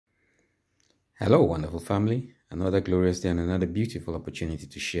Hello, wonderful family. Another glorious day and another beautiful opportunity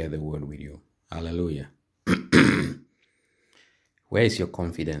to share the word with you. Hallelujah. Where is your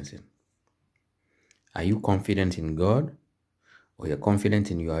confidence in? Are you confident in God? Or you're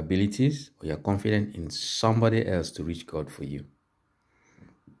confident in your abilities? Or you're confident in somebody else to reach God for you?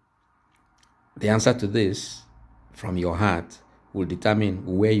 The answer to this from your heart will determine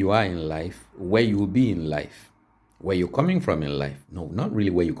where you are in life, where you will be in life, where you're coming from in life. No, not really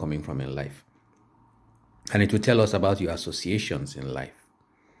where you're coming from in life. And it will tell us about your associations in life.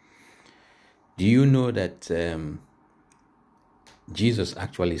 Do you know that Jesus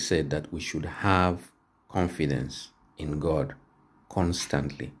actually said that we should have confidence in God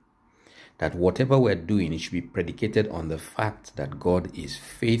constantly? That whatever we're doing, it should be predicated on the fact that God is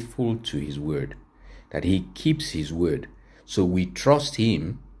faithful to his word, that he keeps his word. So we trust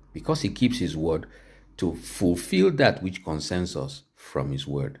him because he keeps his word to fulfill that which concerns us from his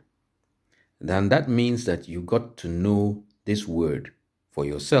word. Then that means that you got to know this word for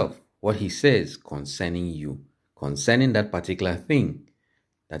yourself, what he says concerning you, concerning that particular thing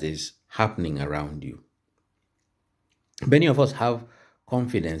that is happening around you. Many of us have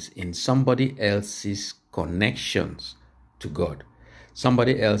confidence in somebody else's connections to God,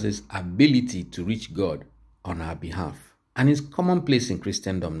 somebody else's ability to reach God on our behalf. And it's commonplace in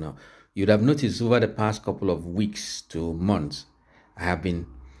Christendom now. You'd have noticed over the past couple of weeks to months, I have been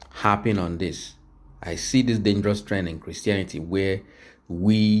harping on this. I see this dangerous trend in Christianity where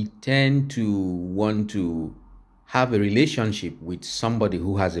we tend to want to have a relationship with somebody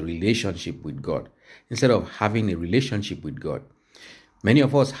who has a relationship with God instead of having a relationship with God. Many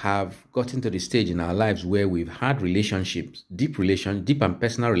of us have gotten to the stage in our lives where we've had relationships, deep and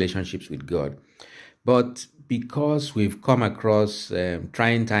personal relationships with God. But because we've come across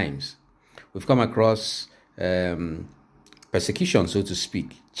trying times, we've come across persecution, so to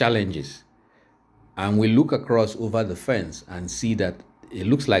speak, challenges, and we look across over the fence and see that it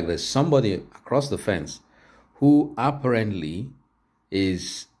looks like there's somebody across the fence who apparently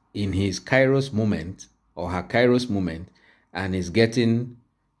is in his Kairos moment or her Kairos moment and is getting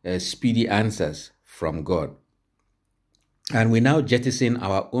speedy answers from God. And we now jettison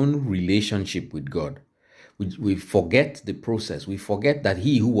our own relationship with God. We forget the process. We forget that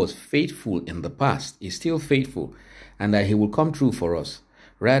he who was faithful in the past is still faithful and that he will come true for us.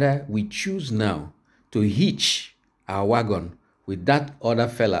 Rather, we choose now to hitch our wagon with that other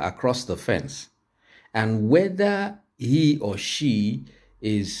fella across the fence. And whether he or she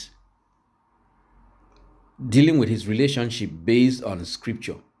is dealing with his relationship based on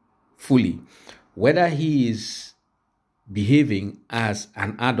scripture fully, whether he is behaving as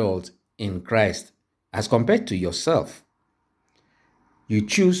an adult in Christ as compared to yourself, you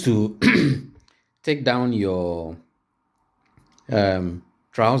choose to take down your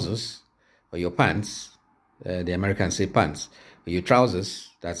trousers or your pants, the Americans say pants, or your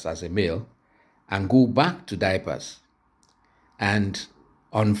trousers, that's as a male, and go back to diapers. And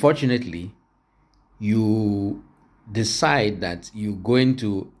unfortunately, you decide that you're going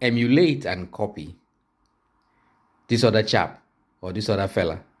to emulate and copy this other chap or this other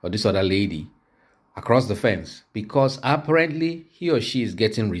fella or this other lady across the fence because apparently he or she is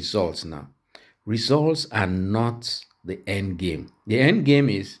getting results now. Results are not the end game. The end game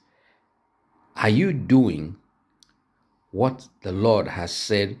is, are you doing what the Lord has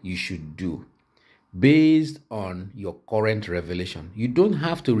said you should do based on your current revelation? You don't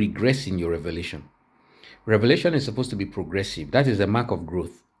have to regress in your revelation. Revelation is supposed to be progressive. That is a mark of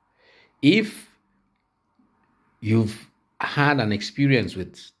growth. If you've had an experience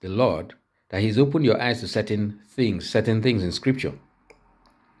with the Lord, that he's opened your eyes to certain things in scripture,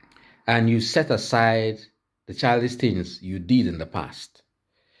 and you set aside the childish things you did in the past.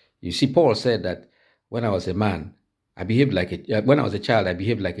 You see, Paul said that when I was a man, I behaved like when I was a child, I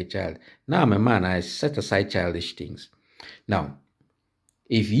behaved like a child. Now I'm a man, I set aside childish things. Now,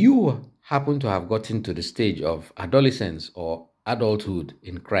 if you happen to have gotten to the stage of adolescence or adulthood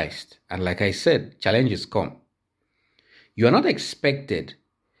in Christ, and like I said, challenges come, you are not expected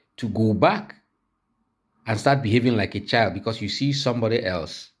to go back and start behaving like a child because you see somebody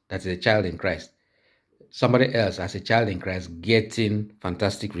else that's a child in Christ, somebody else as a child in Christ getting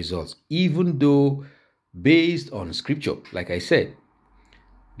fantastic results, even though based on scripture, like I said,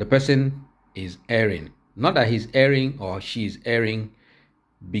 the person is erring. Not that he's erring or she's erring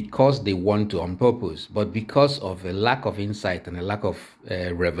because they want to on purpose, but because of a lack of insight and a lack of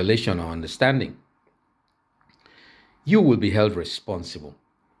revelation or understanding. You will be held responsible.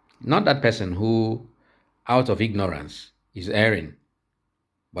 Not that person who, out of ignorance, is erring,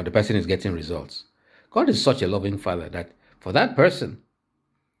 but the person is getting results. God is such a loving Father that for that person,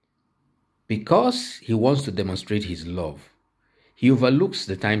 Because he wants to demonstrate his love, he overlooks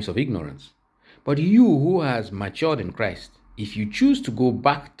the times of ignorance. But you who has matured in Christ, if you choose to go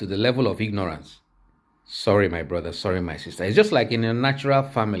back to the level of ignorance, sorry, my brother, sorry, my sister. It's just like in a natural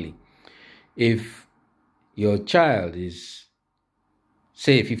family. If your child is,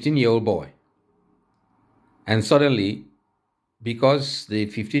 say, a 15-year-old boy, and suddenly, because the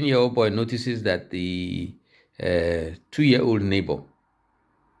 15-year-old boy notices that the 2-year-old neighbor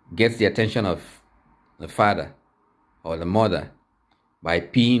gets the attention of the father or the mother by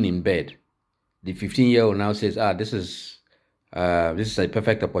peeing in bed, the 15-year-old now says, this is a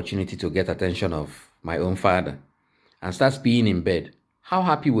perfect opportunity to get attention of my own father, and starts peeing in bed. How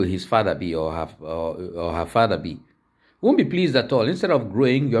happy will his father be, or her father be? Won't be pleased at all. Instead of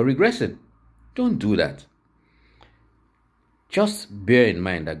growing, you're regressing. Don't do that. Just bear in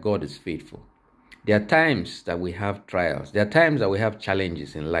mind that God is faithful. There are times that we have trials. There are times that we have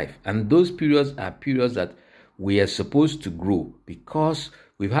challenges in life. And those periods are periods that we are supposed to grow, because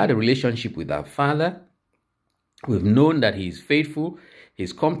we've had a relationship with our Father. We've known that He is faithful.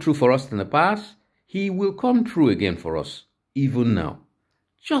 He's come true for us in the past. He will come true again for us, even now.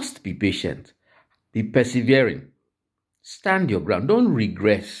 Just be patient. Be persevering. Stand your ground. Don't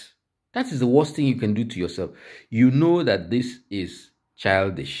regress. That is the worst thing you can do to yourself. You know that this is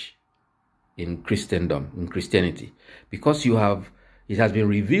childish in Christendom, in Christianity, because it has been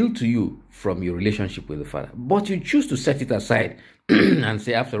revealed to you from your relationship with the Father. But you choose to set it aside and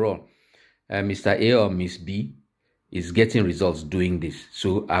say, after all, Mr. A or Miss B is getting results doing this.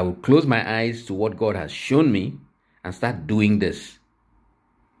 So I will close my eyes to what God has shown me and start doing this.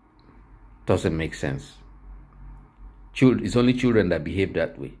 Doesn't make sense. It's only children that behave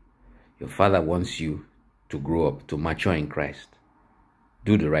that way. Your Father wants you to grow up, to mature in Christ.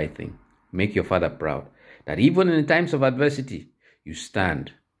 Do the right thing. Make your Father proud. That even in the times of adversity, you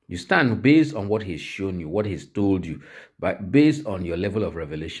stand. You stand based on what He's shown you, what He's told you, but based on your level of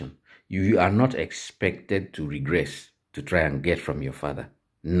revelation. You are not expected to regress to try and get from your Father.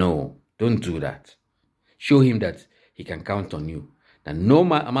 No, don't do that. Show Him that He can count on you. That no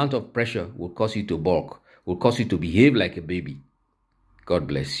amount of pressure will cause you to balk, will cause you to behave like a baby. God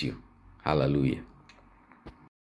bless you. Hallelujah.